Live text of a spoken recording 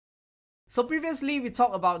So previously we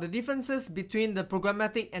talked about the differences between the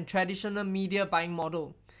programmatic and traditional media buying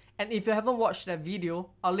model. And if you haven't watched that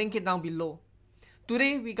video, I'll link it down below.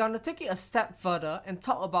 Today we're gonna take it a step further and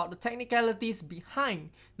talk about the technicalities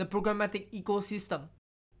behind the programmatic ecosystem.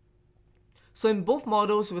 So in both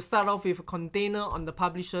models, we'll start off with a container on the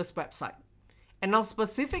publisher's website. And now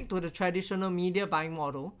specific to the traditional media buying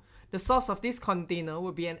model, the source of this container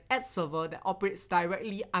will be an ad server that operates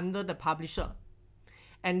directly under the publisher.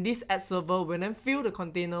 And this ad server will then fill the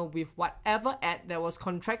container with whatever ad that was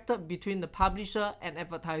contracted between the publisher and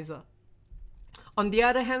advertiser. On the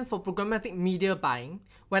other hand, for programmatic media buying,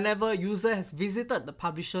 whenever a user has visited the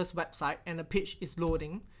publisher's website and a page is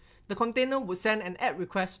loading, the container would send an ad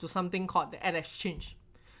request to something called the ad exchange.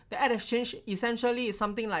 The ad exchange essentially is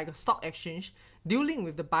something like a stock exchange dealing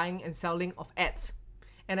with the buying and selling of ads.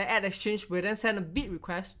 And the ad exchange will then send a bid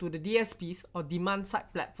request to the DSPs or demand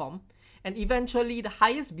side platform, and eventually the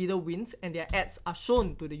highest bidder wins and their ads are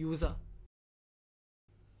shown to the user.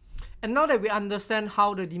 And now that we understand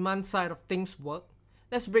how the demand side of things work,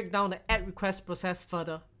 let's break down the ad request process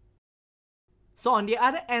further. So on the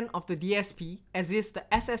other end of the DSP exists the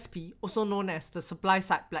SSP, also known as the supply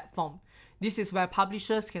side platform. This is where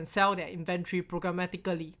publishers can sell their inventory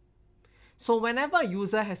programmatically. So whenever a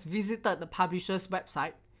user has visited the publisher's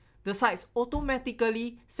website, the sites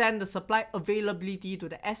automatically send the supply availability to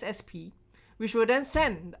the SSP, which will then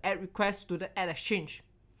send the ad request to the ad exchange.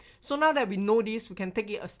 So now that we know this, we can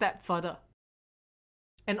take it a step further.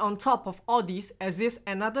 And on top of all this exists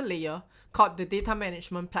another layer called the data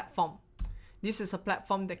management platform. This is a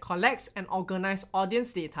platform that collects and organizes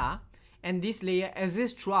audience data, and this layer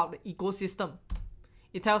exists throughout the ecosystem.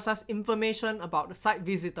 It tells us information about the site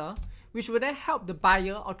visitor, which will then help the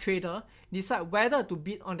buyer or trader decide whether to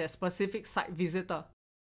bid on that specific site visitor.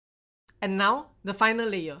 And now, the final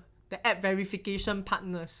layer, the ad verification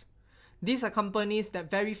partners. These are companies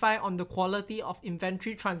that verify on the quality of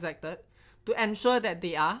inventory transacted to ensure that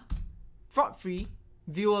they are fraud-free,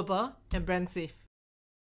 viewable, and brand safe.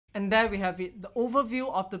 And there we have it, the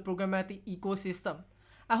overview of the programmatic ecosystem.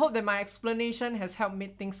 I hope that my explanation has helped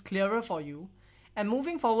make things clearer for you. And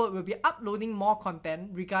moving forward, we'll be uploading more content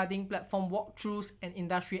regarding platform walkthroughs and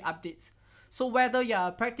industry updates. So whether you're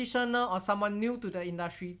a practitioner or someone new to the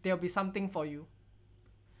industry, there'll be something for you.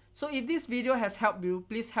 So if this video has helped you,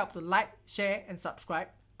 please help to like, share, and subscribe.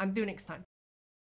 Until next time.